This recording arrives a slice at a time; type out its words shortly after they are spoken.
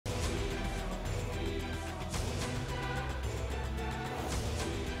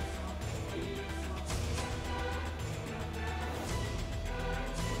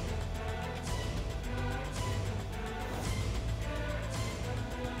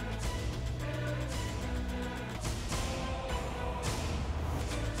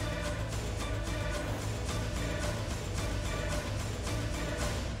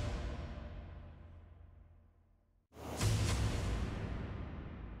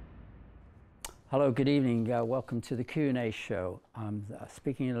Hello, good evening. Welcome to the Q&A show. I'm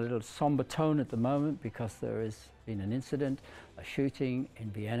speaking in a little somber tone at the moment because there has been an incident, a shooting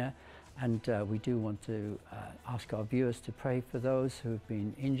in Vienna, and we do want to ask our viewers to pray for those who have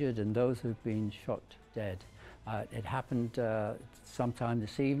been injured and those who have been shot dead. It happened sometime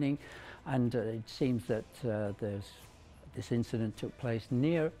this evening, and it seems that this incident took place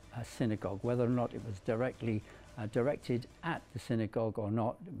near a synagogue. Whether or not it was directly directed at the synagogue or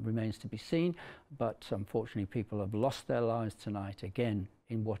not remains to be seen, but unfortunately people have lost their lives tonight again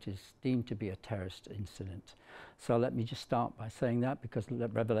in what is deemed to be a terrorist incident. So let me just start by saying that, because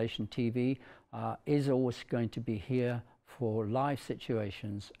Revelation TV is always going to be here for live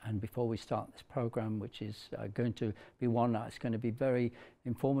situations, and before we start this program, which is going to be one that's going to be very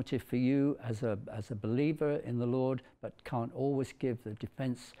informative for you as a believer in the Lord, but can't always give the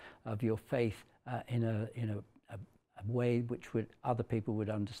defense of your faith in a way which other people would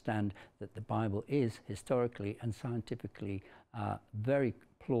understand that the Bible is historically and scientifically very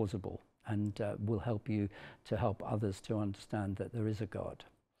plausible, and will help you to help others to understand that there is a God.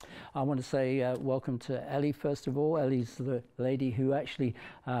 I want to say welcome to Ellie first of all. Ellie's the lady who actually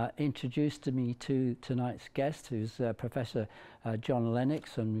introduced me to tonight's guest, who's Professor John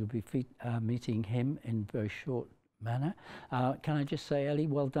Lennox, and we'll be meeting him in very short manner. Can I just say, Ellie,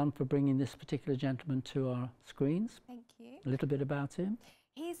 well done for bringing this particular gentleman to our screens. Thank you. A little bit about him.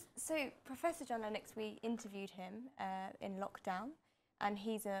 So Professor John Lennox, we interviewed him in lockdown, and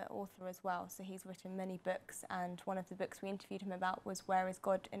he's an author as well, so he's written many books, and one of the books we interviewed him about was Where is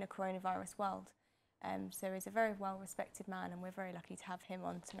God in a Coronavirus World? So he's a very well-respected man, and we're very lucky to have him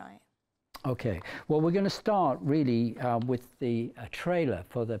on tonight. Okay, well, we're going to start really with the trailer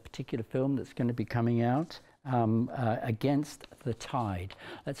for the particular film that's going to be coming out, Against the Tide.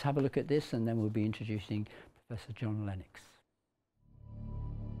 Let's have a look at this, and then we'll be introducing Professor John Lennox.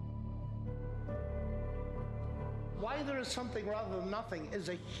 Why there is something rather than nothing is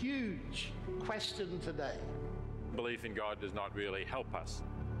a huge question today. Belief in God does not really help us.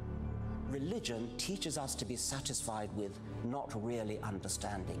 Religion teaches us to be satisfied with not really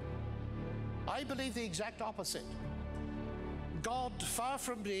understanding. I believe the exact opposite. God, far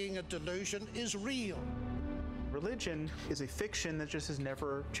from being a delusion, is real. Religion is a fiction that just is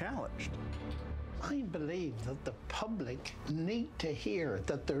never challenged. I believe that the public need to hear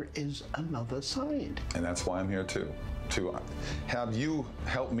that there is another side. And that's why I'm here too, to have you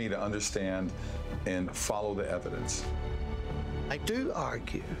help me to understand and follow the evidence. I do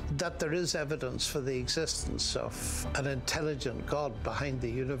argue that there is evidence for the existence of an intelligent God behind the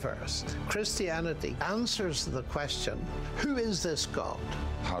universe. Christianity answers the question, who is this God?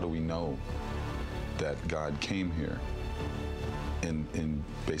 How do we know that God came here in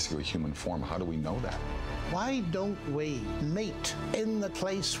basically human form? How do we know that? Why don't we meet in the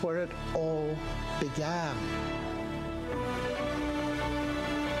place where it all began?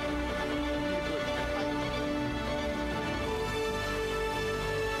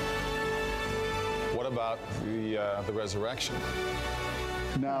 What about the resurrection?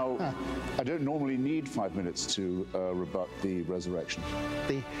 Now, I don't normally need 5 minutes to rebut the resurrection.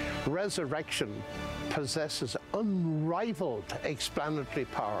 The resurrection possesses unrivaled explanatory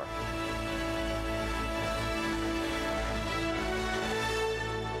power.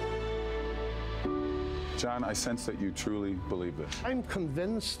 John, I sense that you truly believe this. I'm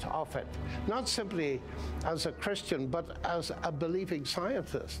convinced of it, not simply as a Christian, but as a believing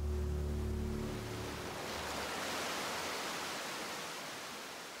scientist.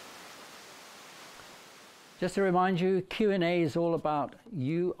 Just to remind you, Q&A is all about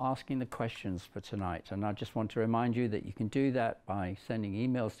you asking the questions for tonight. And I just want to remind you that you can do that by sending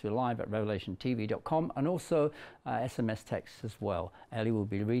emails to live@revelationtv.com, and also SMS texts as well. Ellie will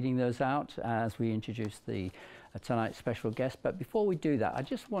be reading those out as we introduce tonight's special guest. But before we do that, I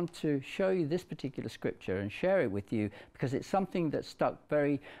just want to show you this particular scripture and share it with you, because it's something that stuck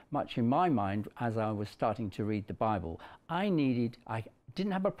very much in my mind as I was starting to read the Bible. I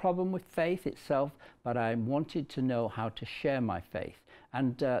didn't have a problem with faith itself, but I wanted to know how to share my faith.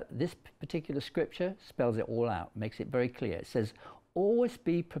 And this particular scripture spells it all out, makes it very clear. It says, always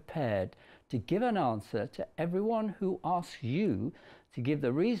be prepared to give an answer to everyone who asks you to give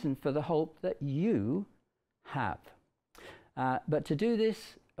the reason for the hope that you have. But to do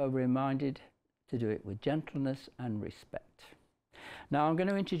this, we're reminded to do it with gentleness and respect. Now I'm going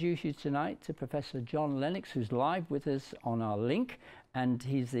to introduce you tonight to Professor John Lennox, who's live with us on our link, and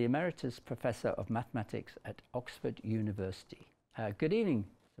he's the Emeritus Professor of Mathematics at Oxford University. Good evening,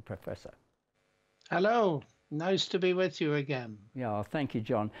 Professor. Hello. Nice to be with you again. Yeah, thank you,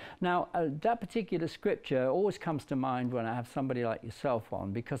 John. Now, that particular scripture always comes to mind when I have somebody like yourself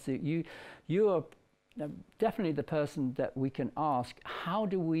on, because you are definitely the person that we can ask, how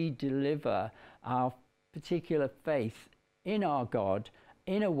do we deliver our particular faith in our God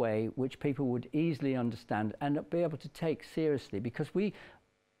in a way which people would easily understand and be able to take seriously? Because we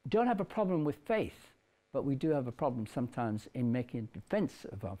don't have a problem with faith, but we do have a problem sometimes in making defense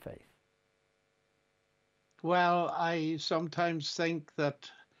of our faith. Well, I sometimes think that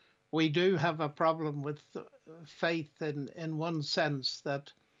we do have a problem with faith in one sense,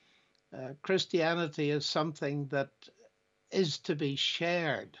 that Christianity is something that is to be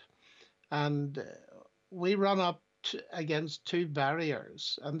shared. And we run up against two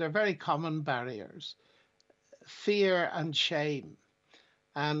barriers, and they're very common barriers: fear and shame.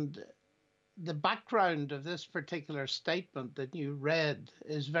 And the background of this particular statement that you read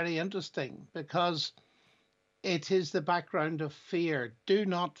is very interesting, because it is the background of fear. Do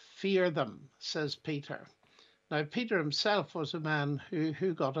not fear them, says Peter. Now, Peter himself was a man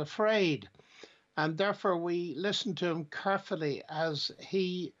who got afraid, and therefore we listen to him carefully as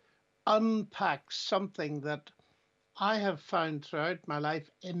he unpacks something that I have found throughout my life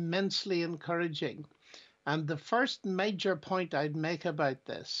immensely encouraging. And the first major point I'd make about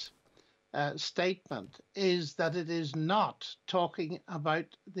this statement is that it is not talking about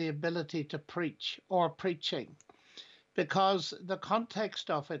the ability to preach or preaching, because the context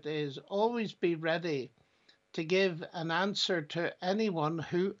of it is always be ready to give an answer to anyone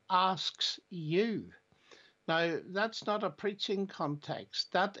who asks you. Now, that's not a preaching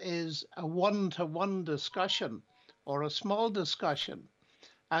context. That is a one-to-one discussion or a small discussion.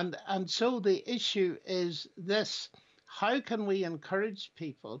 And so the issue is this: how can we encourage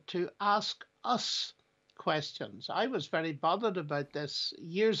people to ask us questions? I was very bothered about this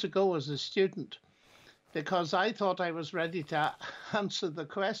years ago as a student, because I thought I was ready to answer the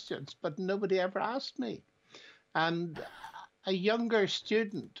questions, but nobody ever asked me. And a younger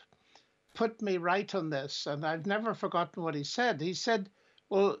student put me right on this, and I've never forgotten what he said. He said,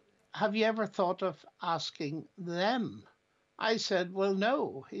 well, have you ever thought of asking them? I said, well,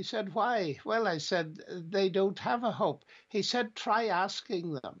 no. He said, why? Well, I said, they don't have a hope. He said, try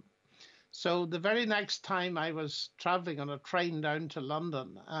asking them. So the very next time I was traveling on a train down to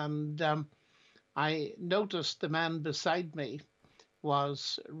London, and I noticed the man beside me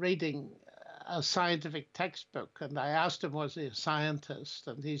was reading a scientific textbook, and I asked him, was he a scientist?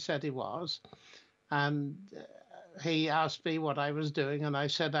 And he said he was. And he asked me what I was doing, and I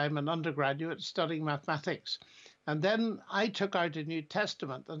said, I'm an undergraduate studying mathematics. And then I took out a New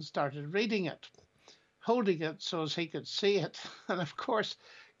Testament and started reading it, holding it so as he could see it. And of course,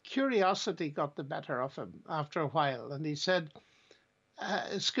 curiosity got the better of him after a while. And he said,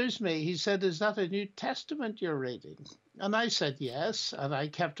 excuse me, he said, is that a New Testament you're reading? And I said, yes. And I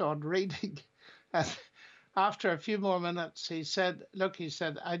kept on reading. And after a few more minutes, he said, look, he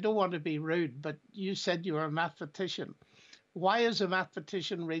said, I don't want to be rude, but you said you were a mathematician. Why is a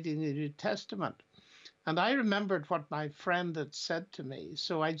mathematician reading the New Testament? And I remembered what my friend had said to me.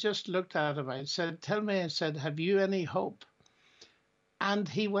 So I just looked at him. I said, tell me, I said, have you any hope? And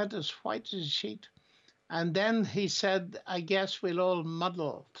he went as white as a sheet. And then he said, I guess we'll all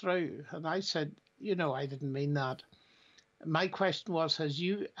muddle through. And I said, you know, I didn't mean that. My question was, have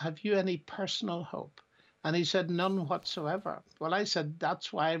you any personal hope? And he said, none whatsoever. Well, I said,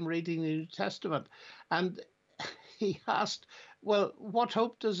 that's why I'm reading the New Testament. And he asked, well, what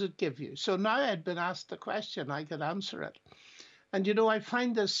hope does it give you? So now I'd been asked the question, I could answer it. And, you know, I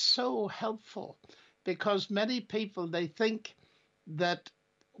find this so helpful, because many people, they think that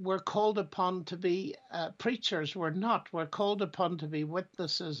we're called upon to be preachers. We're not. We're called upon to be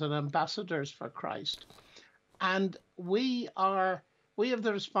witnesses and ambassadors for Christ. And we have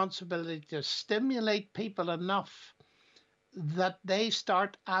the responsibility to stimulate people enough that they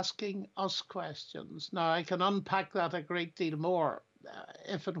start asking us questions. Now, I can unpack that a great deal more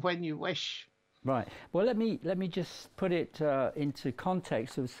if and when you wish. Right. Well, let me just put it into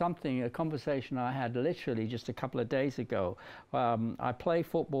context of a conversation I had literally just a couple of days ago. I play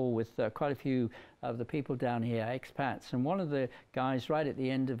football with quite a few of the people down here, expats, and one of the guys right at the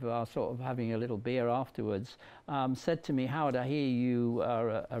end of our sort of having a little beer afterwards said to me, Howard, I hear you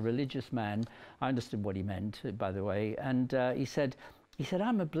are a religious man. I understood what he meant, by the way, and he said,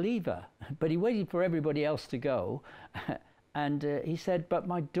 I'm a believer, but he waited for everybody else to go. And he said, but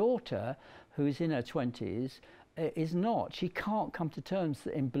my daughter, who's in her 20s, is not. She can't come to terms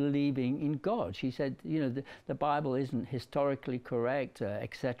in believing in God. She said, you know, the Bible isn't historically correct,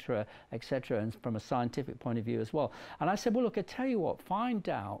 etc., etc., and from a scientific point of view as well. And I said, well, look, I tell you what, find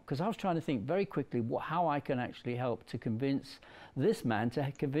out, because I was trying to think very quickly how I can actually help to convince this man,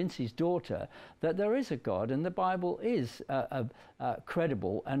 to convince his daughter that there is a God and the Bible is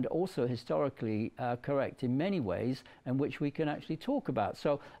credible and also historically correct in many ways, and which we can actually talk about.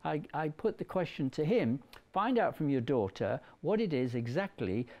 So I put the question to him: find out from your daughter what it is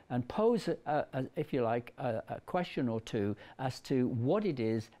exactly, and pose, if you like, a question or two as to what it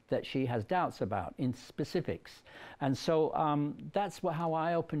is that she has doubts about in specifics. And so that's how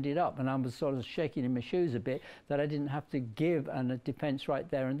I opened it up, and I was sort of shaking in my shoes a bit that I didn't have to give a defense right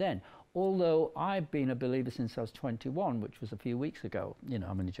there and then. Although I've been a believer since I was 21, which was a few weeks ago. You know,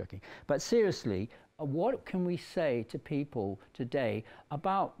 I'm only joking. But seriously, what can we say to people today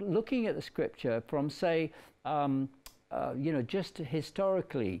about looking at the scripture from, say, you know, just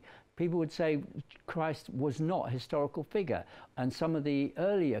historically? People would say Christ was not a historical figure. And some of the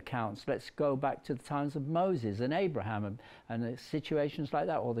early accounts, let's go back to the times of Moses and Abraham and situations like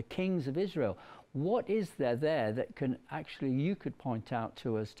that, or the kings of Israel. What is there that can actually, you could point out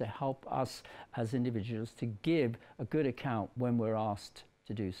to us to help us as individuals to give a good account when we're asked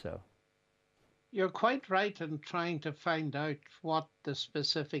to do so? You're quite right in trying to find out what the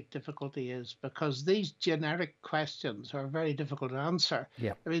specific difficulty is, because these generic questions are very difficult to answer.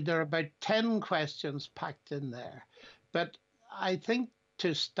 Yeah. I mean, there are about 10 questions packed in there. But I think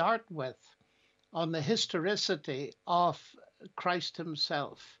to start with, on the historicity of Christ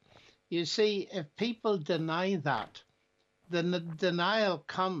himself, you see, if people deny that, then the denial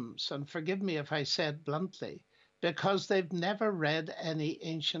comes, and forgive me if I said bluntly, because they've never read any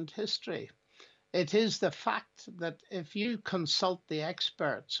ancient history. It is the fact that if you consult the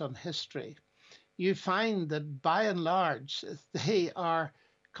experts on history, you find that by and large, they are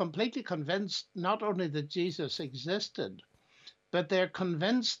completely convinced not only that Jesus existed, but they're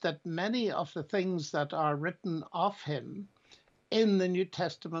convinced that many of the things that are written of him in the New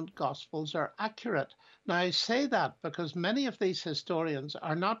Testament Gospels are accurate. Now, I say that because many of these historians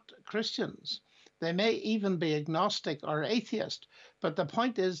are not Christians. They may even be agnostic or atheist, but the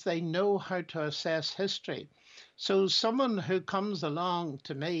point is they know how to assess history. So someone who comes along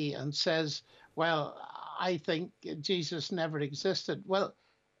to me and says, well, I think Jesus never existed, well,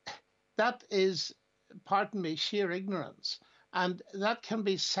 that is, pardon me, sheer ignorance. And that can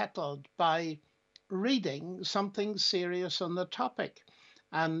be settled by reading something serious on the topic.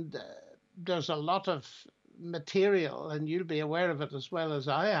 And there's a lot of material, and you'll be aware of it as well as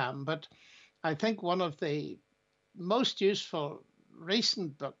I am, but I think one of the most useful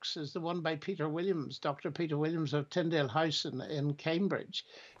recent books is the one by Peter Williams, Dr. Peter Williams of Tyndale House in Cambridge.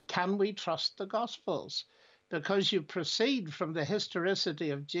 Can we trust the Gospels? Because you proceed from the historicity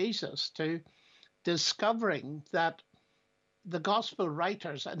of Jesus to discovering that the Gospel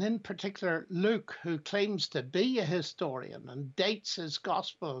writers, and in particular Luke, who claims to be a historian and dates his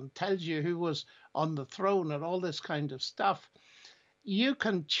Gospel and tells you who was on the throne and all this kind of stuff, you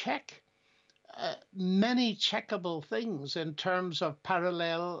can check many checkable things in terms of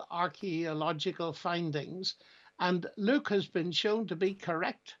parallel archaeological findings. And Luke has been shown to be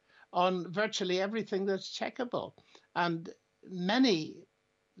correct on virtually everything that's checkable. And many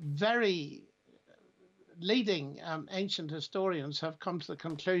very leading ancient historians have come to the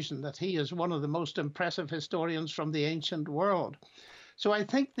conclusion that he is one of the most impressive historians from the ancient world. So I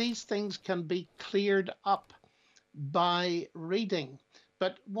think these things can be cleared up by reading.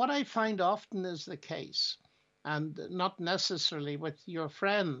 But what I find often is the case, and not necessarily with your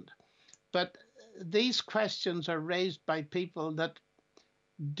friend, but these questions are raised by people that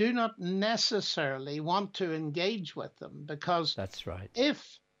do not necessarily want to engage with them, because that's right.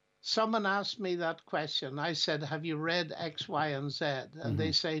 If someone asked me that question, I said, have you read X, Y, and Z? And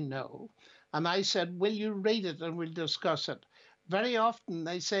they say no. And I said, will you read it and we'll discuss it? Very often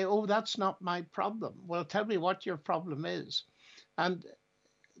they say, oh, that's not my problem. Well, tell me what your problem is. And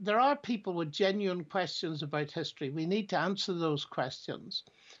there are people with genuine questions about history. We need to answer those questions.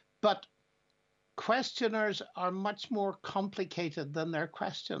 But questioners are much more complicated than their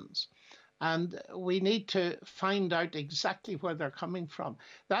questions. And we need to find out exactly where they're coming from.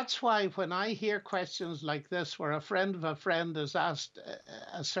 That's why when I hear questions like this, where a friend of a friend has asked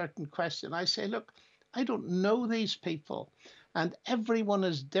a certain question, I say, look, I don't know these people, and everyone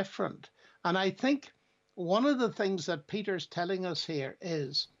is different. And I think one of the things that Peter's telling us here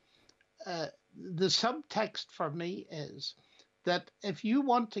is, the subtext for me is that if you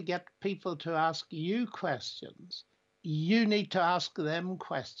want to get people to ask you questions, you need to ask them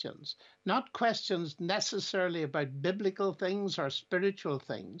questions, not questions necessarily about biblical things or spiritual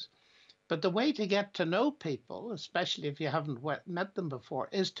things. But the way to get to know people, especially if you haven't met them before,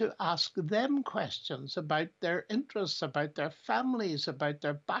 is to ask them questions about their interests, about their families, about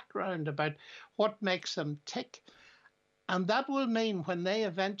their background, about what makes them tick. And that will mean when they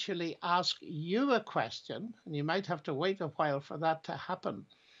eventually ask you a question, and you might have to wait a while for that to happen,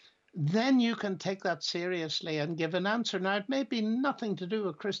 then you can take that seriously and give an answer. Now, it may be nothing to do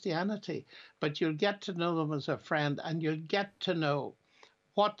with Christianity, but you'll get to know them as a friend, and you'll get to know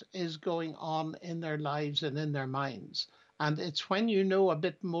what is going on in their lives and in their minds. And it's when you know a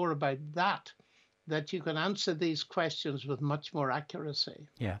bit more about that that you can answer these questions with much more accuracy.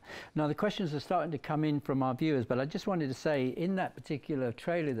 Yeah. Now, the questions are starting to come in from our viewers, but I just wanted to say, in that particular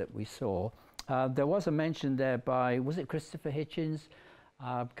trailer that we saw, there was a mention there by, was it Christopher Hitchens?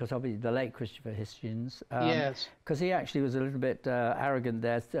 Because obviously the late Christopher Hitchens, yes, because he actually was a little bit arrogant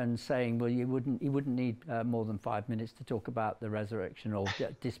there and saying, well, he wouldn't need more than 5 minutes to talk about the resurrection or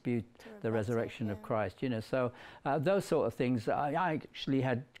dispute the resurrection of Christ, you know. So those sort of things. I actually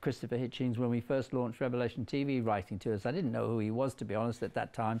had Christopher Hitchens when we first launched Revelation TV writing to us. I didn't know who he was, to be honest, at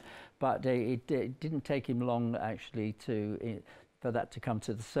that time, but it didn't take him long actually for that to come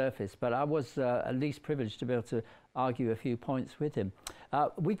to the surface. But I was at least privileged to be able to argue a few points with him.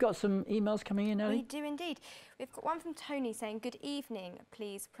 We've got some emails coming in, Ellie? We do indeed. We've got one from Tony saying, good evening,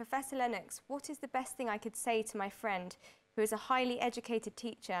 please. Professor Lennox, what is the best thing I could say to my friend who is a highly educated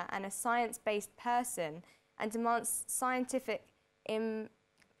teacher and a science-based person and demands scientific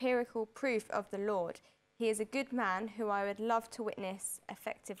empirical proof of the Lord? He is a good man who I would love to witness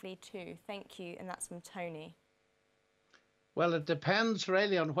effectively too. Thank you. And that's from Tony. Well, it depends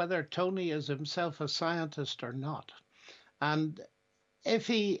really on whether Tony is himself a scientist or not. And if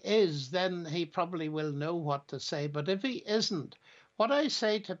he is, then he probably will know what to say. But if he isn't, what I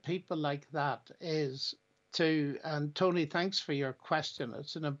say to people like that is and Tony, thanks for your question.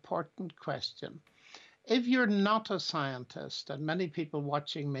 It's an important question. If you're not a scientist, and many people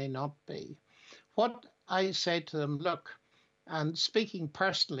watching may not be, what I say to them, look, and speaking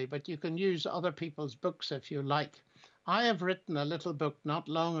personally, but you can use other people's books if you like. I have written a little book not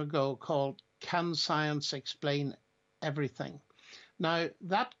long ago called Can Science Explain Everything? Now,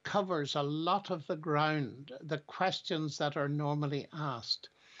 that covers a lot of the ground, the questions that are normally asked.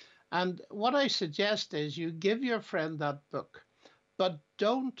 And what I suggest is you give your friend that book, but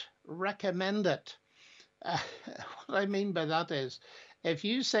don't recommend it. What I mean by that is, if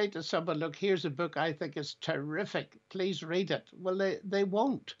you say to someone, look, here's a book I think is terrific, please read it, well, they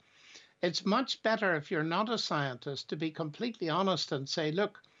won't. It's much better if you're not a scientist to be completely honest and say,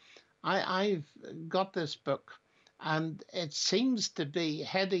 look, I've got this book and it seems to be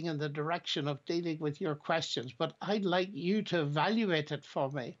heading in the direction of dealing with your questions, but I'd like you to evaluate it for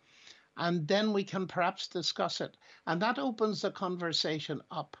me. And then we can perhaps discuss it. And that opens the conversation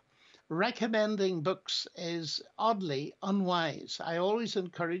up. Recommending books is oddly unwise. I always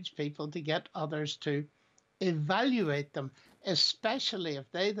encourage people to get others to evaluate them, especially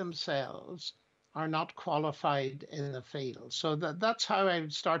if they themselves are not qualified in the field. So that's how I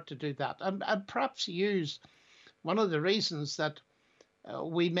would start to do that. And perhaps use one of the reasons that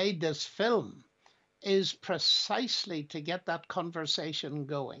we made this film is precisely to get that conversation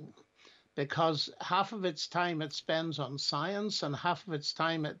going, because half of its time it spends on science and half of its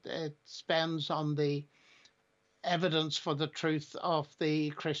time it spends on the evidence for the truth of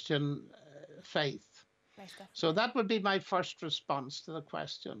the Christian faith. So that would be my first response to the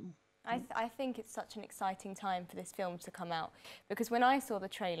question. I think it's such an exciting time for this film to come out, because when I saw the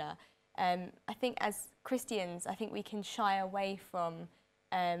trailer, I think as Christians, I think we can shy away from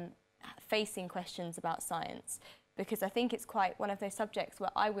facing questions about science, because I think it's quite one of those subjects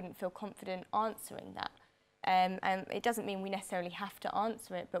where I wouldn't feel confident answering that. And it doesn't mean we necessarily have to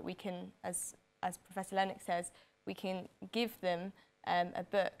answer it, but we can, as Professor Lennox says, we can give them a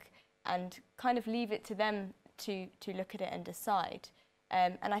book and kind of leave it to them to look at it and decide.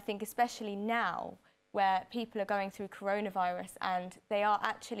 And I think especially now, where people are going through coronavirus and they are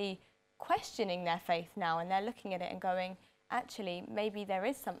actually questioning their faith now, and they're looking at it and going, actually, maybe there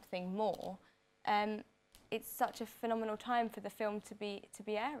is something more. It's such a phenomenal time for the film to be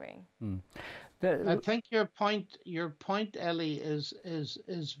airing. I think your point, Ellie,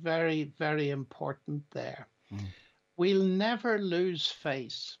 is very, very important there. We'll never lose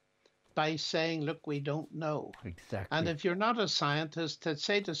face by saying, look, we don't know. Exactly. And if you're not a scientist, to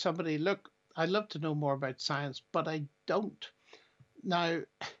say to somebody, look, I'd love to know more about science, but I don't. Now,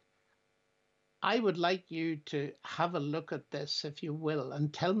 I would like you to have a look at this, if you will,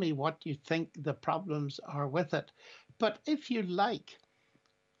 and tell me what you think the problems are with it. But if you like,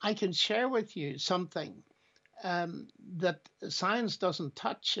 I can share with you something that science doesn't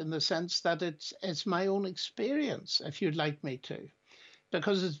touch, in the sense that it's my own experience, if you'd like me to.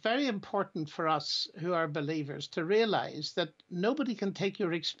 Because it's very important for us who are believers to realize that nobody can take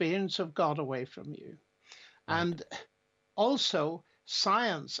your experience of God away from you. Right. And also,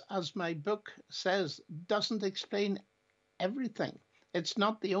 science, as my book says, doesn't explain everything. It's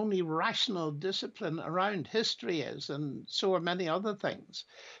not the only rational discipline around. History is, and so are many other things.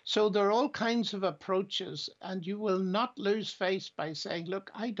 So there are all kinds of approaches, and you will not lose face by saying,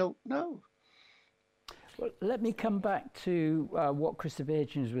 look, I don't know. Well, let me come back to what Christopher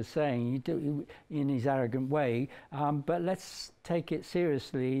Hitchens was saying in his arrogant way, but let's take it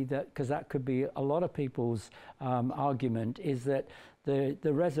seriously, because that could be a lot of people's argument, is that the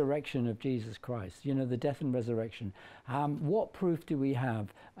resurrection of Jesus Christ, the death and resurrection, what proof do we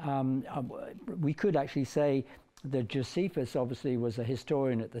have? We could actually say that Josephus obviously was a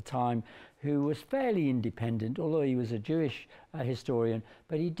historian at the time who was fairly independent, although he was a Jewish historian,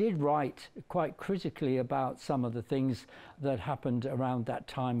 but he did write quite critically about some of the things that happened around that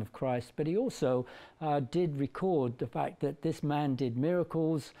time of Christ. But he also did record the fact that this man did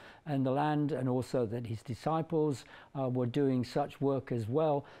miracles in the land, and also that his disciples were doing such work as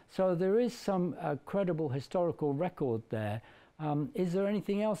well. So there is some credible historical record there. Is there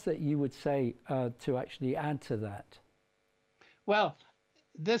anything else that you would say to actually add to that? Well,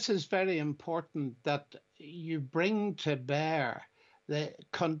 this is very important, that you bring to bear the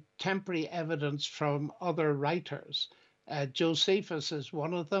contemporary evidence from other writers. Josephus is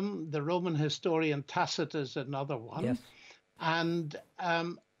one of them. The Roman historian Tacitus is another one. Yes. And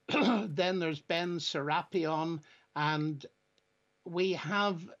then there's Ben Serapion, and we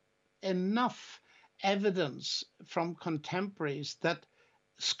have enough evidence from contemporaries that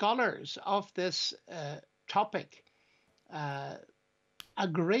scholars of this topic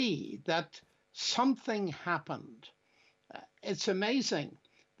agree that something happened. It's amazing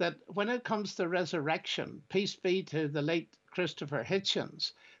that when it comes to resurrection, peace be to the late Christopher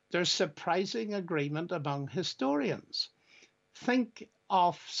Hitchens, there's surprising agreement among historians. Think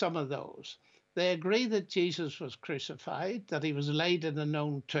of some of those. They agree that Jesus was crucified, that he was laid in a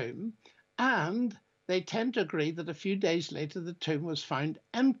known tomb, and they tend to agree that a few days later the tomb was found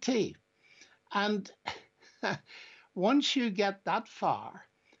empty. And once you get that far,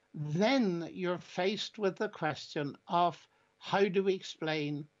 then you're faced with the question of how do we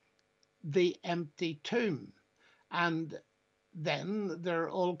explain the empty tomb? And then there are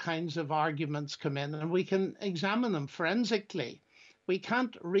all kinds of arguments come in, and we can examine them forensically. We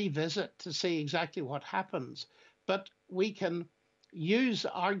can't revisit to see exactly what happens, but we can use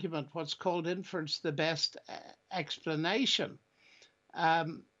argument, what's called inference the best explanation,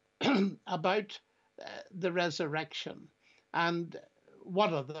 about the resurrection. And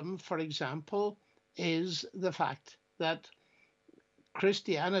one of them, for example, is the fact that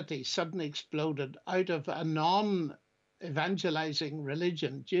Christianity suddenly exploded out of a non-evangelizing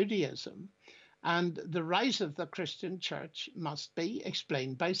religion, Judaism, and the rise of the Christian church must be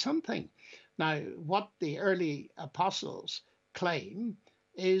explained by something. Now, what the early apostles claim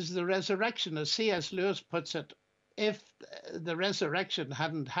is the resurrection. As C.S. Lewis puts it, if the resurrection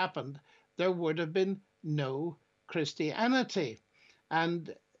hadn't happened, there would have been no Christianity.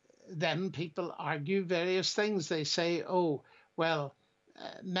 And then people argue various things. They say, oh, well,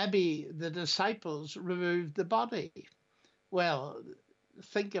 maybe the disciples removed the body. Well,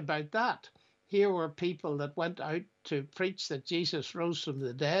 think about that. Here were people that went out to preach that Jesus rose from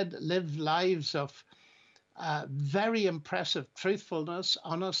the dead, lived lives of very impressive truthfulness,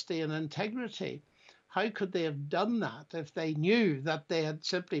 honesty, and integrity. How could they have done that if they knew that they had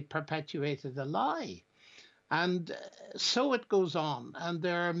simply perpetuated a lie? And so it goes on. And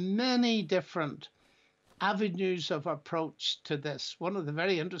there are many different avenues of approach to this. One of the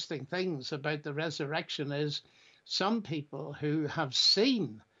very interesting things about the resurrection is some people who have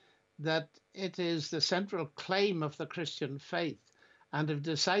seen that it is the central claim of the Christian faith and have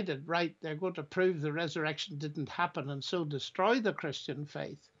decided, right, they're going to prove the resurrection didn't happen and so destroy the Christian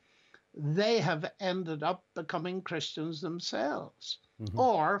faith. They have ended up becoming Christians themselves. Mm-hmm.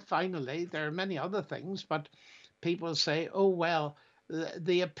 Or finally, there are many other things, but people say, oh, well,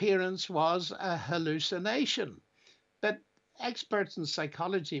 the appearance was a hallucination. But experts in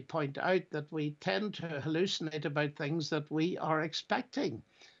psychology point out that we tend to hallucinate about things that we are expecting.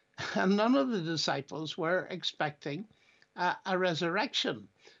 And none of the disciples were expecting a resurrection.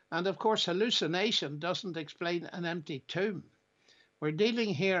 And of course, hallucination doesn't explain an empty tomb. We're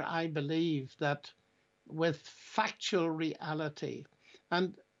dealing here, I believe, that with factual reality.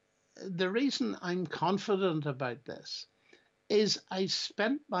 And the reason I'm confident about this is I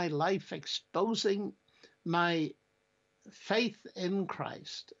spent my life exposing my faith in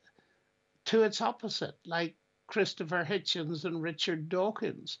Christ to its opposite, like Christopher Hitchens and Richard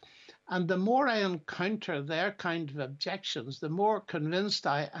Dawkins. And the more I encounter their kind of objections, the more convinced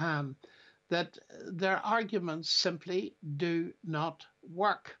I am that their arguments simply do not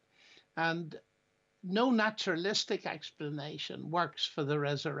work. And no naturalistic explanation works for the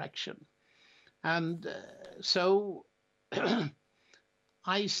resurrection. And so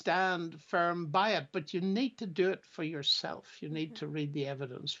I stand firm by it, but you need to do it for yourself. You need to read the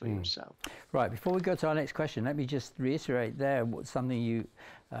evidence for yourself. Right, before we go to our next question, let me just reiterate there something you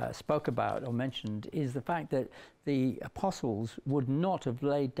spoke about or mentioned, is the fact that the apostles would not have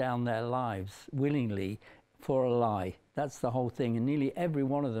laid down their lives willingly for a lie. That's the whole thing, and nearly every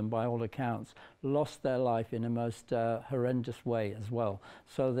one of them, by all accounts, lost their life in a most horrendous way as well.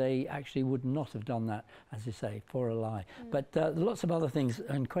 So they actually would not have done that, as you say, for a lie. But lots of other things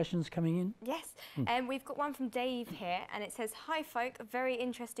and questions coming in. Yes, we've got one from Dave here, and it says, "Hi folk, very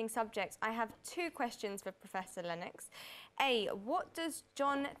interesting subject. I have 2 questions for Professor Lennox. A, what does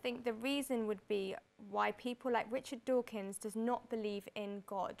John think the reason would be why people like Richard Dawkins does not believe in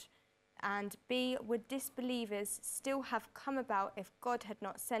God? And B, would disbelievers still have come about if God had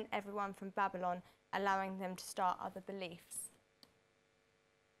not sent everyone from Babylon, allowing them to start other beliefs?"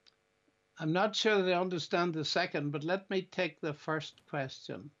 I'm not sure that I understand the second, but let me take the first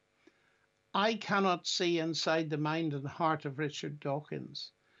question. I cannot see inside the mind and heart of Richard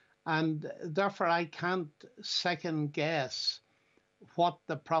Dawkins, and therefore I can't second guess what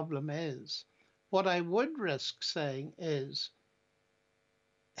the problem is. What I would risk saying is,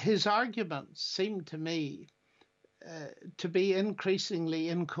 his arguments seem to me to be increasingly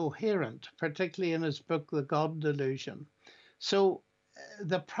incoherent, particularly in his book, The God Delusion. So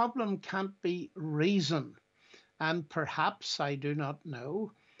the problem can't be reason. And perhaps, I do not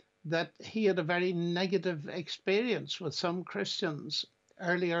know, that he had a very negative experience with some Christians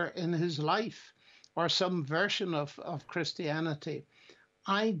earlier in his life, or some version of Christianity.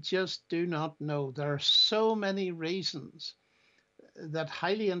 I just do not know. There are so many reasons that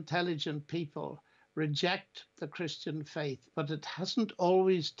highly intelligent people reject the Christian faith, but it hasn't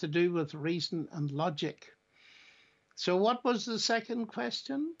always to do with reason and logic. So what was the second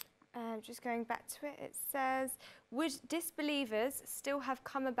question? Just going back to it, it says, would disbelievers still have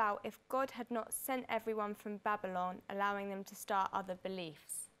come about if God had not sent everyone from Babylon, allowing them to start other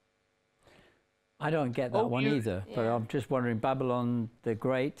beliefs? I don't get that one either, but I'm just wondering, Babylon the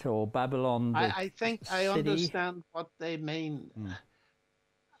Great or Babylon the I think city? I understand what they mean.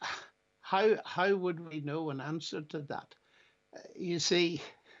 How would we know an answer to that? You see,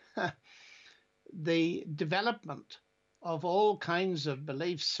 the development of all kinds of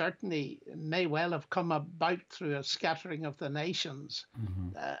beliefs certainly may well have come about through a scattering of the nations,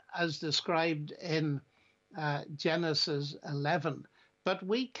 as described in Genesis 11. But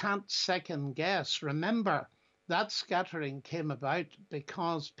we can't second guess. Remember, that scattering came about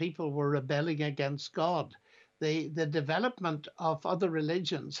because people were rebelling against God. The development of other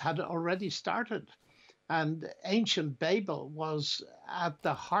religions had already started, and ancient Babel was at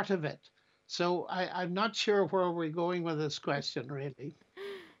the heart of it. So I'm not sure where we're going with this question, really.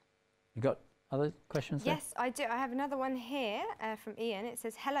 You got other questions there? Yes, I do. I have another one here from Ian. It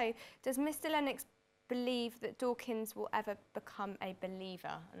says, "Hello, does Mr. Lennox believe that Dawkins will ever become a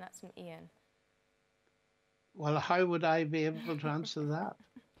believer?" And that's from Ian. Well, how would I be able to answer that?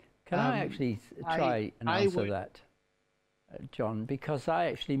 Can I actually try and answer that, John? Because I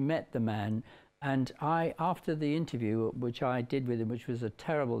actually met the man, and after the interview, which I did with him, which was a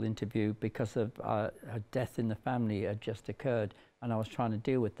terrible interview because of a death in the family had just occurred, and I was trying to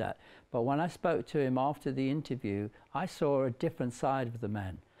deal with that. But when I spoke to him after the interview, I saw a different side of the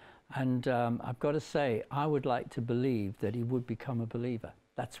man. And I've got to say, I would like to believe that he would become a believer.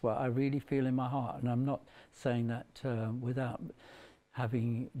 That's what I really feel in my heart. And I'm not saying that without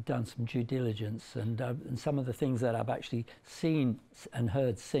having done some due diligence and some of the things that I've actually seen and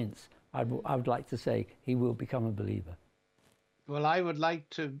heard since. I would like to say he will become a believer. Well, I would like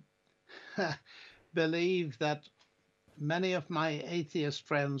to believe that many of my atheist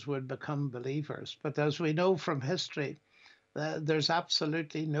friends would become believers. But as we know from history, there's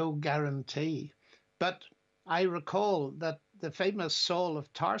absolutely no guarantee. But I recall that the famous Saul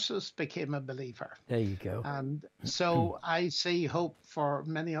of Tarsus became a believer. There you go. And so I see hope for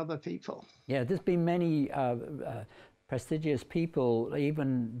many other people. Yeah, there's been many prestigious people,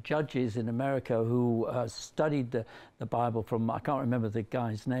 even judges in America who studied the Bible from, I can't remember the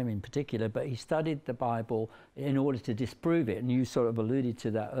guy's name in particular, but he studied the Bible in order to disprove it. And you sort of alluded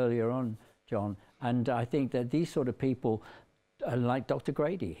to that earlier on, John. And I think that these sort of people, like Dr.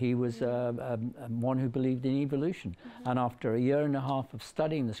 Grady, he was one who believed in evolution. And after a year and a half of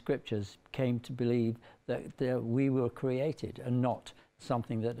studying the scriptures, came to believe that we were created and not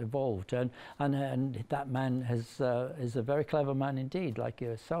something that evolved, and that man is a very clever man indeed, like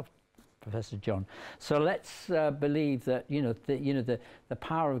yourself, Professor John. So let's believe that the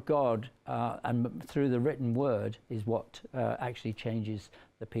power of God and through the written word is what actually changes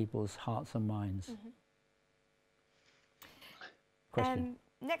the people's hearts and minds. Question.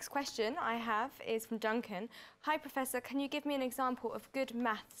 Next question I have is from Duncan. Hi, Professor. Can you give me an example of good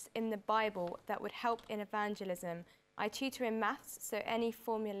maths in the Bible that would help in evangelism? I tutor in maths, so any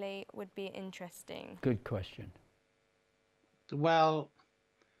formulae would be interesting. Good question. Well,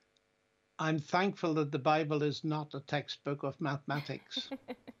 I'm thankful that the Bible is not a textbook of mathematics. Me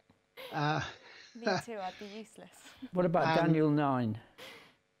too, I'd be useless. What about Daniel 9?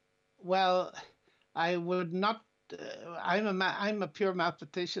 Well, I would not. I'm a pure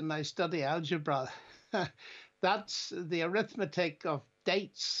mathematician. I study algebra. That's the arithmetic of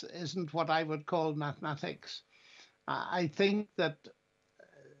dates isn't what I would call mathematics. I think that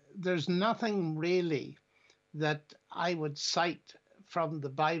there's nothing really that I would cite from the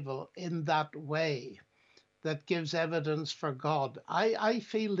Bible in that way that gives evidence for God. I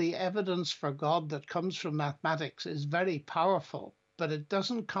feel the evidence for God that comes from mathematics is very powerful, but it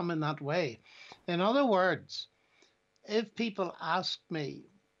doesn't come in that way. In other words, if people ask me,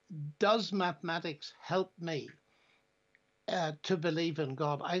 does mathematics help me to believe in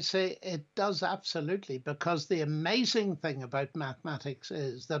God, I say it does absolutely, because the amazing thing about mathematics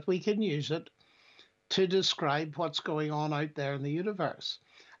is that we can use it to describe what's going on out there in the universe.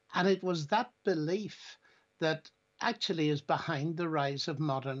 And it was that belief that actually is behind the rise of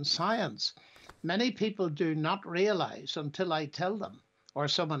modern science. Many people do not realize until I tell them, or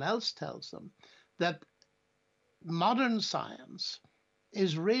someone else tells them, that modern science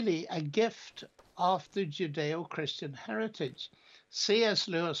is really a gift of the Judeo-Christian heritage. C.S.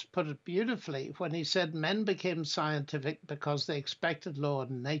 Lewis put it beautifully when he said men became scientific because they expected law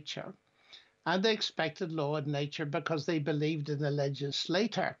in nature, and they expected law in nature because they believed in the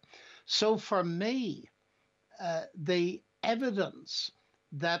legislator. So for me, the evidence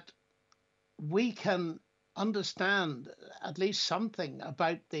that we can understand at least something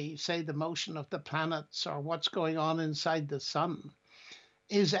about the motion of the planets or what's going on inside the sun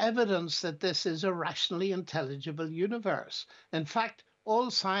is evidence that this is a rationally intelligible universe. In fact, all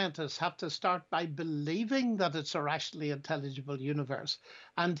scientists have to start by believing that it's a rationally intelligible universe.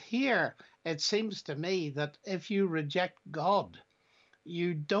 And here, it seems to me that if you reject God,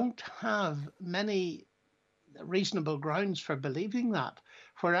 you don't have many reasonable grounds for believing that.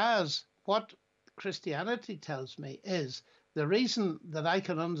 Whereas what Christianity tells me is the reason that I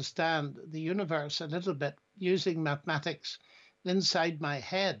can understand the universe a little bit using mathematics inside my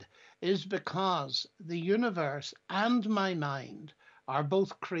head is because the universe and my mind are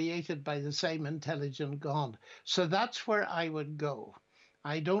both created by the same intelligent God. So that's where I would go.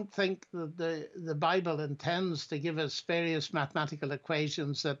 I don't think that the Bible intends to give us various mathematical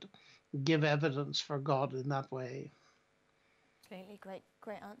equations that give evidence for God in that way. Absolutely,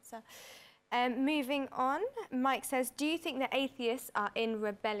 great answer. Moving on, Mike says, do you think that atheists are in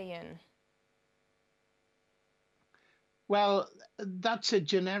rebellion? Well, that's a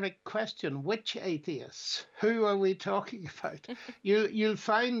generic question. Which atheists? Who are we talking about? You'll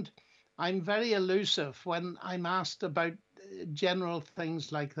find I'm very elusive when I'm asked about general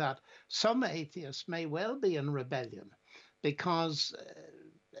things like that. Some atheists may well be in rebellion because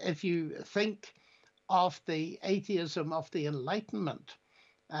if you think of the atheism of the Enlightenment,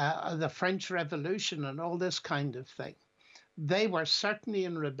 the French Revolution and all this kind of thing, they were certainly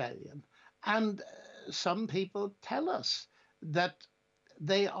in rebellion. And some people tell us that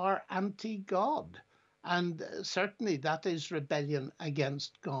they are anti-God, and certainly that is rebellion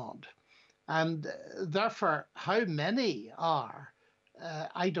against God. And therefore, how many are,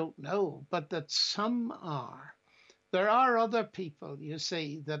 I don't know, but that some are. There are other people, you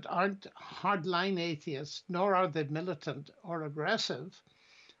see, that aren't hardline atheists, nor are they militant or aggressive,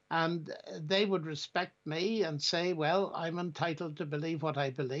 and they would respect me and say, well, I'm entitled to believe what I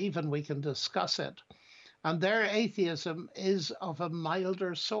believe and we can discuss it. And their atheism is of a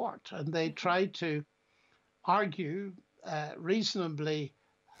milder sort, and they try to argue reasonably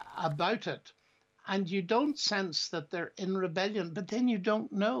about it. And you don't sense that they're in rebellion, but then you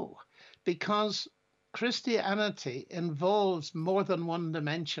don't know, because Christianity involves more than one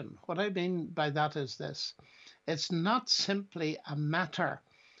dimension. What I mean by that is this. It's not simply a matter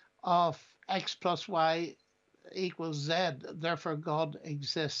of X plus Y equals Z, therefore God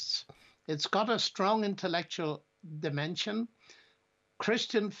exists. It's got a strong intellectual dimension.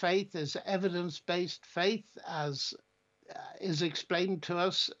 Christian faith is evidence-based faith, as is explained to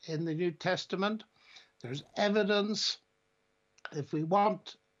us in the New Testament. There's evidence. If we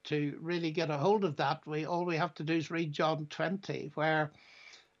want to really get a hold of that, all we have to do is read John 20, where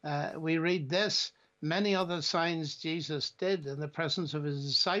we read this: many other signs Jesus did in the presence of his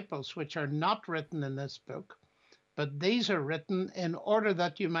disciples, which are not written in this book, but these are written in order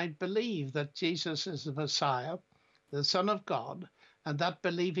that you might believe that Jesus is the Messiah, the Son of God, and that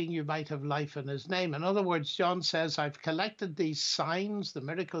believing you might have life in his name. In other words, John says, I've collected these signs, the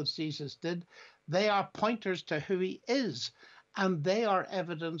miracles Jesus did. They are pointers to who he is, and they are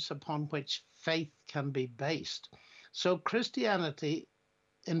evidence upon which faith can be based. So Christianity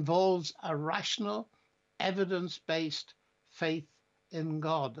involves a rational, evidence-based faith in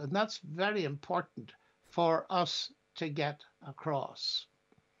God, and that's very important for us to get across.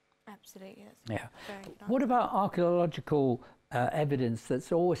 Absolutely. Yeah. Very nice. What about archaeological evidence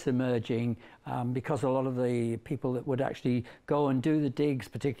that's always emerging, because a lot of the people that would actually go and do the digs,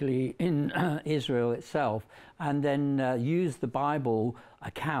 particularly in Israel itself, and then use the Bible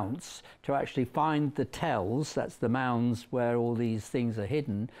accounts to actually find the tells, that's the mounds where all these things are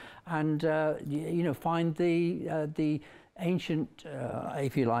hidden, and find the ancient,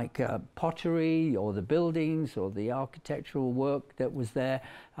 if you like, pottery or the buildings or the architectural work that was there.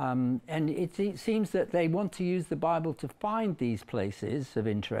 And it seems that they want to use the Bible to find these places of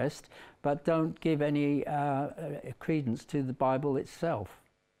interest, but don't give any credence to the Bible itself.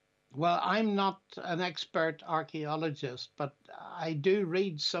 Well, I'm not an expert archaeologist, but I do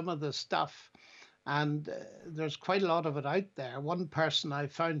read some of the stuff, and there's quite a lot of it out there. One person I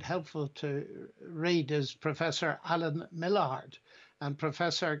found helpful to read is Professor Alan Millard and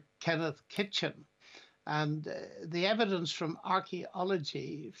Professor Kenneth Kitchen. And the evidence from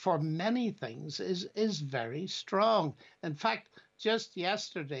archaeology for many things is very strong. In fact, just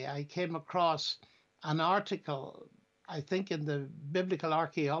yesterday I came across an article, I think in the Biblical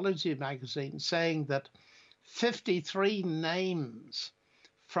Archaeology magazine, saying that 53 names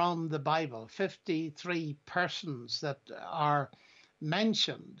from the Bible, 53 persons that are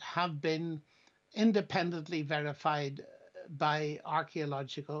mentioned, have been independently verified by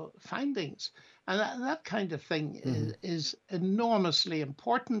archaeological findings. And that kind of thing is enormously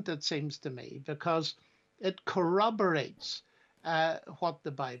important, it seems to me, because it corroborates what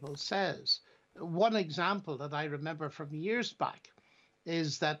the Bible says. One example that I remember from years back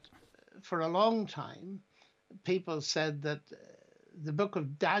is that for a long time, people said that the book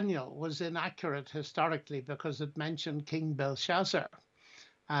of Daniel was inaccurate historically because it mentioned King Belshazzar.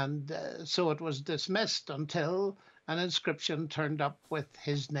 And so it was dismissed until an inscription turned up with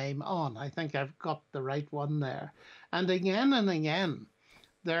his name on. I think I've got the right one there. And again,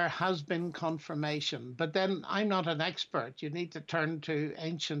 there has been confirmation. But then I'm not an expert. You need to turn to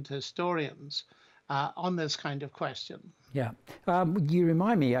ancient historians on this kind of question. Yeah. You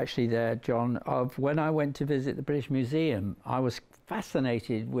remind me actually there, John, of when I went to visit the British Museum. I was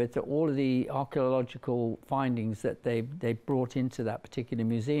fascinated with all of the archaeological findings that they brought into that particular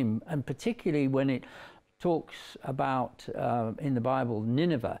museum, and particularly when it talks about in the Bible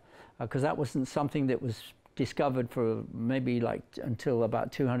Nineveh, because that wasn't something that was discovered for maybe like until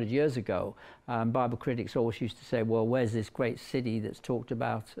about 200 years ago. Bible critics always used to say, well, where's this great city that's talked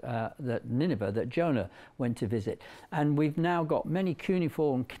about, that Nineveh, that Jonah went to visit? And we've now got many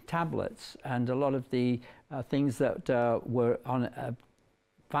cuneiform tablets, and a lot of the things that were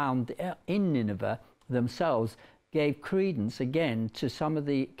found in Nineveh themselves gave credence again to some of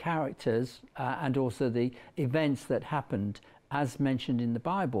the characters and also the events that happened as mentioned in the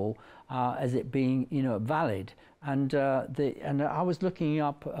Bible, as it being, valid. And I was looking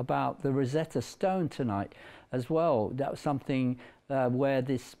up about the Rosetta Stone tonight as well. That was something where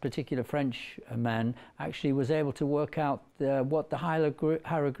this particular French man actually was able to work out what the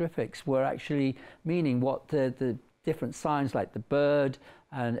hieroglyphics were actually meaning, what the different signs like the bird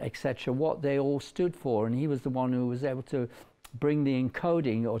and etc., what they all stood for. And he was the one who was able to bring the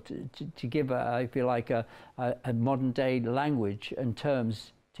encoding, or to give, if you like, a modern day language and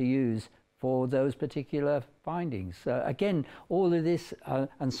terms to use for those particular findings. Again, all of this,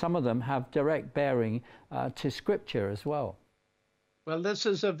 and some of them have direct bearing to Scripture as well. Well, this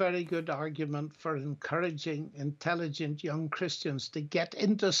is a very good argument for encouraging intelligent young Christians to get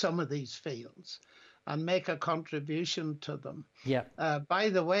into some of these fields. and make a contribution to them. Yeah. By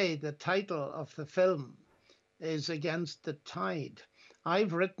the way, the title of the film is Against the Tide.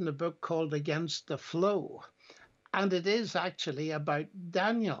 I've written a book called Against the Flow, and it is actually about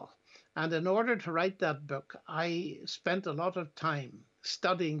Daniel. And in order to write that book, I spent a lot of time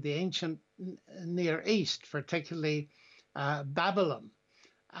studying the ancient Near East, particularly Babylon.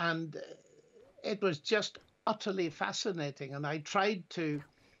 And it was just utterly fascinating. And I tried to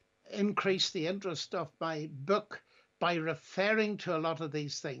increase the interest of my book by referring to a lot of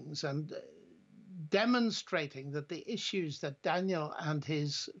these things and demonstrating that the issues that Daniel and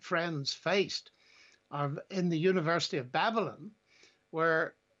his friends faced in the University of Babylon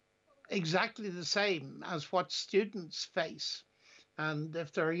were exactly the same as what students face. And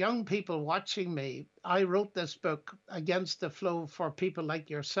if there are young people watching me, I wrote this book Against the Flow for people like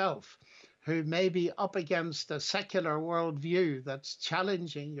yourself, who may be up against a secular worldview that's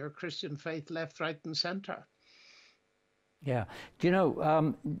challenging your Christian faith left, right, and center. Yeah. Do you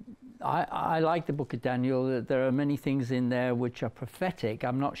know, I like the book of Daniel. There are many things in there which are prophetic.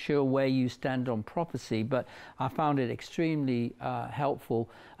 I'm not sure where you stand on prophecy, but I found it extremely helpful.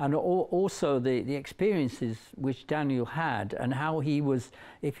 And also the experiences which Daniel had and how he was,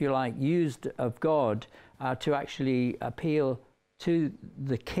 if you like, used of God to actually appeal to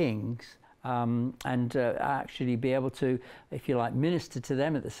the kings and actually be able to, if you like, minister to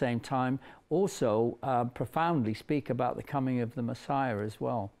them at the same time, also profoundly speak about the coming of the Messiah as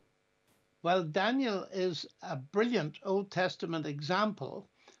well. Well, Daniel is a brilliant Old Testament example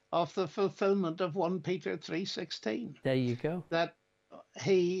of the fulfillment of 1 Peter 3:16. There you go. That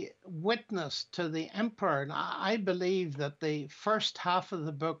he witnessed to the emperor. And I believe that the first half of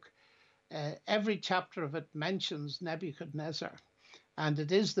the book, every chapter of it mentions Nebuchadnezzar. And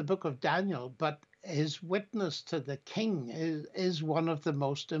it is the book of Daniel, but his witness to the king is one of the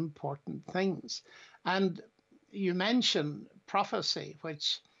most important things. And you mentioned prophecy,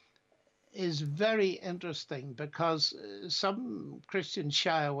 which is very interesting because some Christians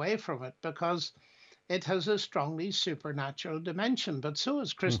shy away from it because it has a strongly supernatural dimension. But so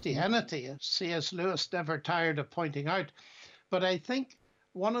is Christianity, as C.S. Lewis never tired of pointing out. But I think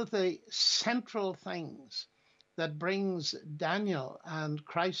one of the central things that brings Daniel and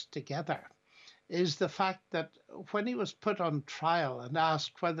Christ together is the fact that when he was put on trial and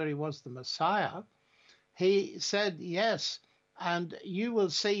asked whether he was the Messiah, he said, yes, and you will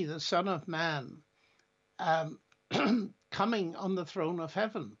see the Son of Man coming on the throne of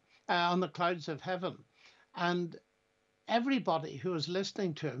heaven, on the clouds of heaven. And everybody who was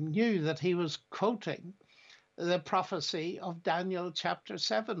listening to him knew that he was quoting the prophecy of Daniel chapter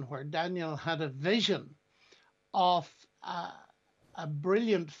 7, where Daniel had a vision of a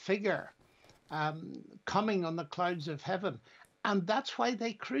brilliant figure coming on the clouds of heaven. And that's why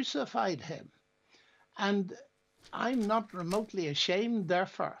they crucified him. And I'm not remotely ashamed,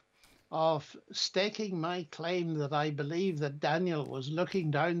 therefore, of staking my claim that I believe that Daniel was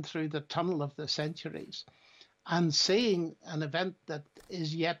looking down through the tunnel of the centuries and seeing an event that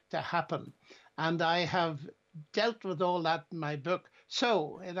is yet to happen. And I have dealt with all that in my book.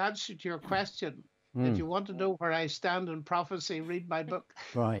 So, in answer to your question, if you want to know where I stand in prophecy, read my book.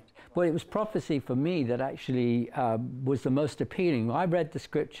 Right. Well, it was prophecy for me that actually was the most appealing. I read the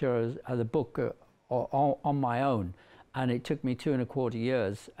scripture as the book on my own, and it took me 2.25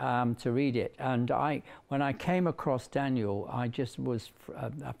 years to read it. And when I came across Daniel, I just was,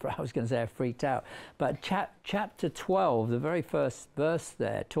 I was going to say I freaked out. But chapter 12, the very first verse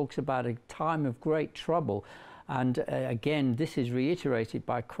there, talks about a time of great trouble. And again, this is reiterated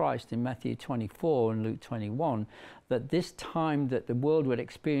by Christ in Matthew 24 and Luke 21, that this time that the world would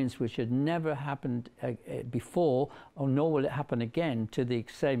experience, which had never happened before, or nor will it happen again to the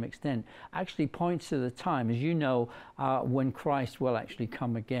same extent, actually points to the time, as you know, when Christ will actually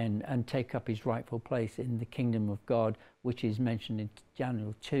come again and take up his rightful place in the kingdom of God, which is mentioned in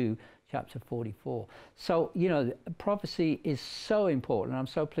Daniel 2, chapter 44. So, you know, prophecy is so important. I'm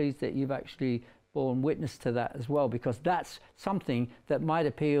so pleased that you've actually borne witness to that as well, because that's something that might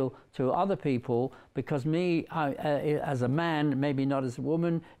appeal to other people, because me, as a man, maybe not as a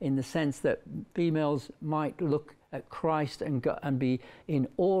woman, in the sense that females might look at Christ and be in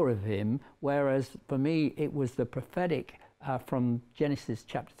awe of him, whereas for me it was the prophetic from Genesis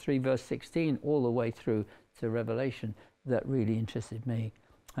chapter 3 verse 16 all the way through to Revelation that really interested me.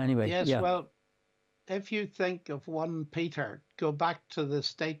 Anyway, yes, yeah. Well, if you think of 1 Peter, go back to the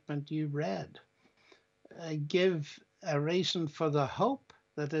statement you read. Give a reason for the hope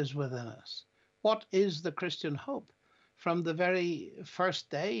that is within us. What is the Christian hope? From the very first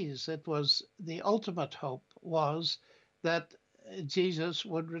days, it was the ultimate hope was that Jesus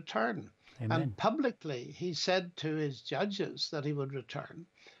would return. Amen. And publicly, he said to his judges that he would return.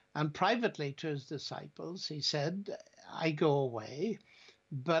 And privately to his disciples, he said, I go away,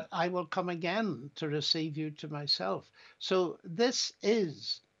 but I will come again to receive you to myself. So this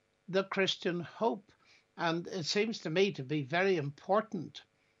is the Christian hope. And it seems to me to be very important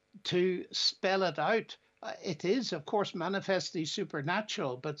to spell it out. It is, of course, manifestly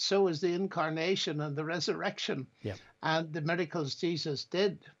supernatural, but so is the incarnation and the resurrection and the miracles Jesus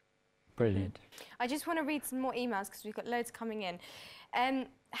did. Brilliant. I just want to read some more emails because we've got loads coming in.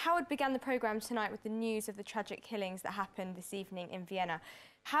 Howard began the programme tonight with the news of the tragic killings that happened this evening in Vienna.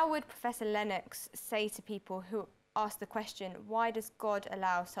 How would Professor Lennox say to people who ask the question, why does God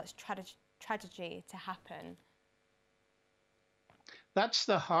allow such tragedy to happen? That's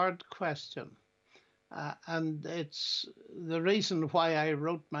the hard question. And it's the reason why I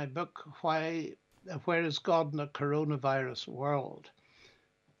wrote my book, Where is God in a Coronavirus World?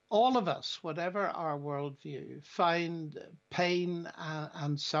 All of us, whatever our worldview, find pain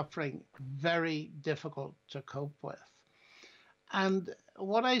and suffering very difficult to cope with. And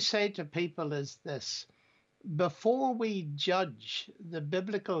what I say to people is this: before we judge the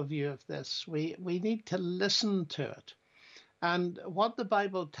biblical view of this, we need to listen to it. And what the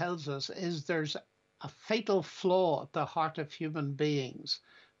Bible tells us is there's a fatal flaw at the heart of human beings.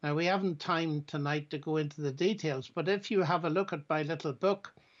 Now, we haven't time tonight to go into the details, but if you have a look at my little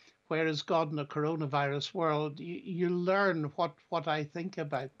book, Where is God in a Coronavirus World, you learn what I think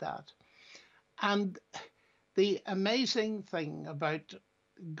about that. And the amazing thing about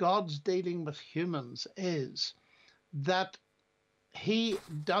God's dealing with humans is that he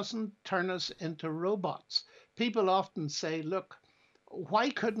doesn't turn us into robots. People often say, look, why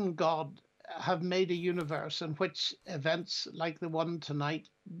couldn't God have made a universe in which events like the one tonight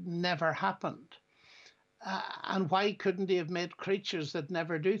never happened? And why couldn't he have made creatures that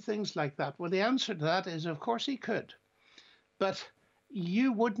never do things like that? Well, the answer to that is, of course he could. But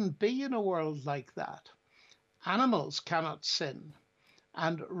you wouldn't be in a world like that. Animals cannot sin,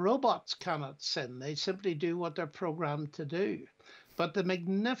 and robots cannot sin. They simply do what they're programmed to do. But the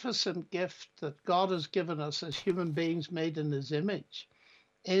magnificent gift that God has given us as human beings made in his image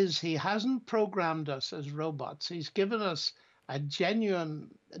is he hasn't programmed us as robots. He's given us a genuine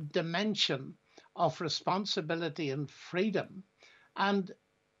dimension of responsibility and freedom. And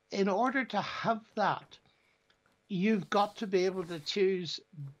in order to have that, you've got to be able to choose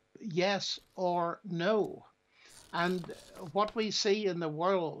yes or no. And what we see in the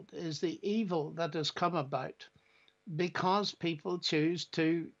world is the evil that has come about because people choose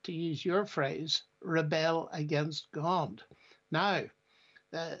to use your phrase, rebel against God. Now,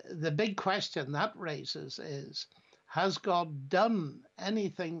 the big question that raises is, has God done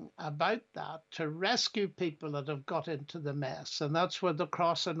anything about that to rescue people that have got into the mess? And that's where the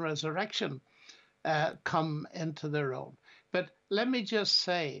cross and resurrection come into their own. But let me just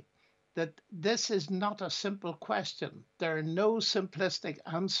say that this is not a simple question. There are no simplistic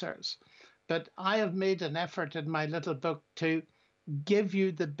answers. But I have made an effort in my little book to give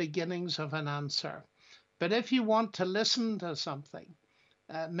you the beginnings of an answer. But if you want to listen to something,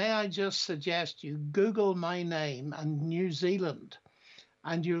 may I just suggest you Google my name and New Zealand,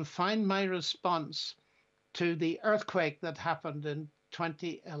 and you'll find my response to the earthquake that happened in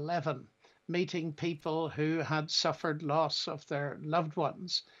 2011, meeting people who had suffered loss of their loved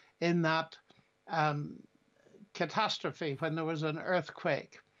ones in that catastrophe when there was an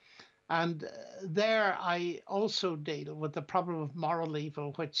earthquake. And there I also deal with the problem of moral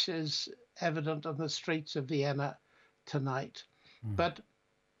evil, which is evident on the streets of Vienna tonight. But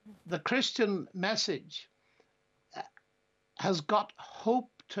the Christian message has got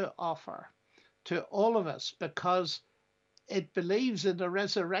hope to offer to all of us because it believes in the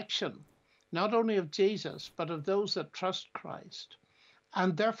resurrection, not only of Jesus, but of those that trust Christ.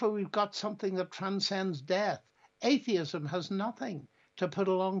 And therefore we've got something that transcends death. Atheism has nothing to put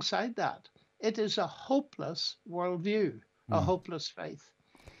alongside that. It is a hopeless worldview, a hopeless faith.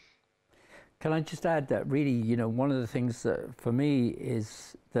 Can I just add that really, you know, one of the things that for me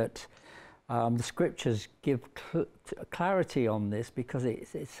is that the scriptures give clarity on this, because it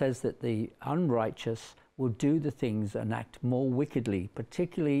says that the unrighteous will do the things and act more wickedly,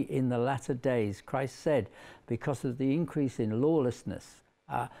 particularly in the latter days. Christ said, because of the increase in lawlessness,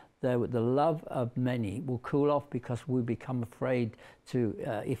 the love of many will cool off because we become afraid to,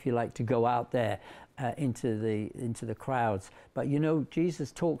 if you like, to go out there into the crowds. But you know,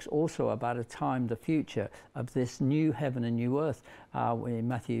 Jesus talks also about a time, the future of this new heaven and new earth.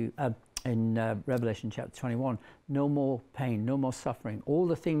 In Revelation chapter 21, no more pain, no more suffering. All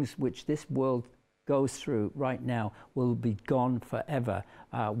the things which this world goes through right now will be gone forever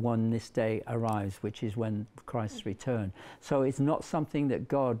when this day arrives, which is when Christ's return. So it's not something that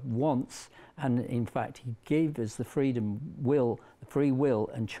God wants, and in fact he gave us the free will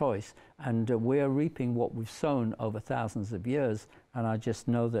and choice, and we're reaping what we've sown over thousands of years. And I just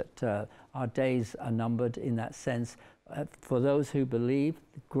know that our days are numbered in that sense. For those who believe,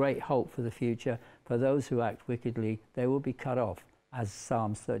 great hope for the future. For those who act wickedly, they will be cut off, as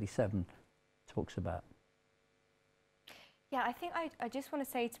Psalms 37 talks about. Yeah, I think I just want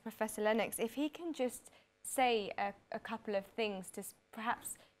to say to Professor Lennox, if he can just say a couple of things to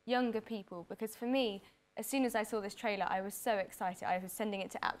perhaps younger people, because for me, as soon as I saw this trailer, I was so excited. I was sending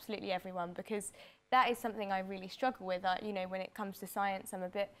it to absolutely everyone, because that is something I really struggle with. You know, when it comes to science, I'm a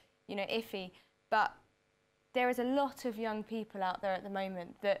bit, you know, iffy. But there is a lot of young people out there at the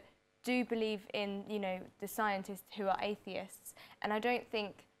moment that do believe in, you know, the scientists who are atheists. And I don't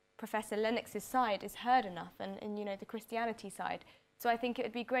think Professor Lennox's side is heard enough, and you know, the Christianity side. So I think it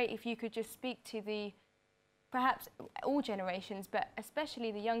would be great if you could just speak to the, perhaps all generations, but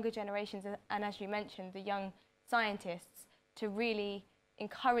especially the younger generations, and as you mentioned, the young scientists, to really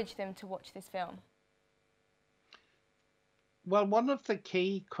encourage them to watch this film. Well, one of the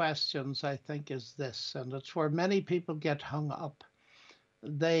key questions, I think, is this, and it's where many people get hung up.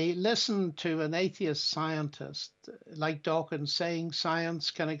 They listen to an atheist scientist like Dawkins saying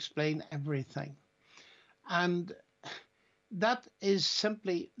science can explain everything. And that is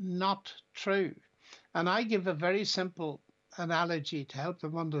simply not true. And I give a very simple analogy to help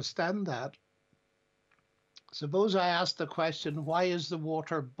them understand that. Suppose I ask the question, why is the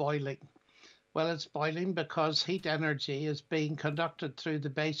water boiling? Well, it's boiling because heat energy is being conducted through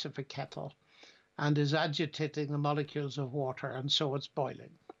the base of a kettle and is agitating the molecules of water, and so it's boiling.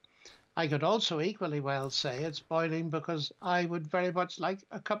 I could also equally well say it's boiling because I would very much like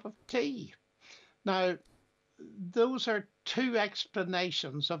a cup of tea. Now, those are two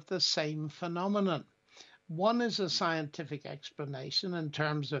explanations of the same phenomenon. One is a scientific explanation in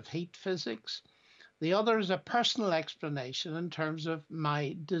terms of heat physics. The other is a personal explanation in terms of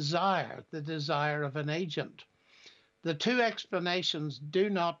my desire, the desire of an agent. The two explanations do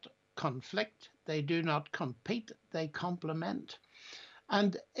not conflict, they do not compete, they complement.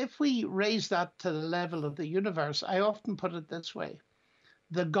 And if we raise that to the level of the universe, I often put it this way.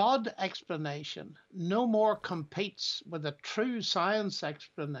 The God explanation no more competes with a true science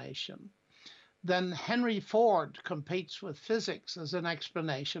explanation than Henry Ford competes with physics as an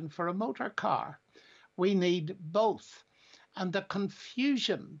explanation for a motor car. We need both. And the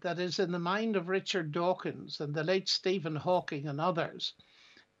confusion that is in the mind of Richard Dawkins and the late Stephen Hawking and others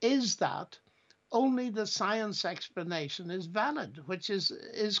is that only the science explanation is valid, which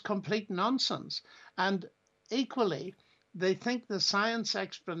is complete nonsense. And equally, they think the science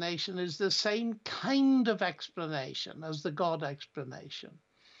explanation is the same kind of explanation as the God explanation.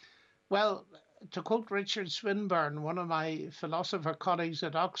 Well, to quote Richard Swinburne, one of my philosopher colleagues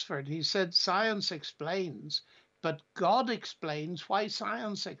at Oxford, he said, science explains, but God explains why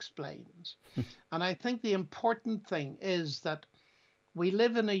science explains. And I think the important thing is that we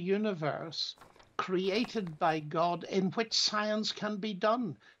live in a universe created by God in which science can be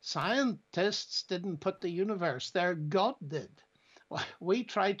done. Scientists didn't put the universe there, God did. We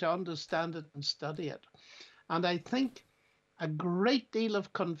try to understand it and study it. And I think a great deal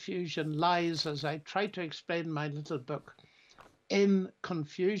of confusion lies, as I try to explain in my little book, in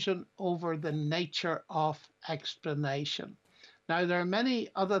confusion over the nature of explanation. Now, there are many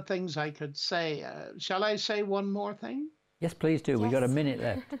other things I could say. Shall I say one more thing? Yes, please do. Yes. We've got a minute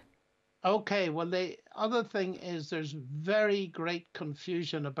left. Okay, well, the other thing is there's very great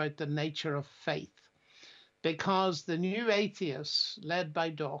confusion about the nature of faith, because the new atheists, led by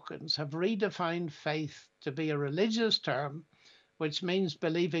Dawkins, have redefined faith to be a religious term, which means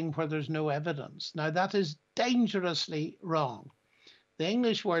believing where there's no evidence. Now, that is dangerously wrong. The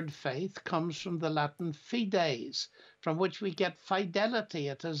English word faith comes from the Latin fides, from which we get fidelity.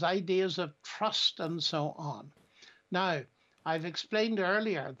 It has ideas of trust and so on. Now, I've explained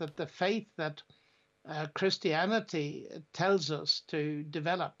earlier that the faith that Christianity tells us to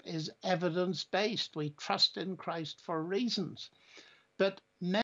develop is evidence-based. We trust in Christ for reasons. But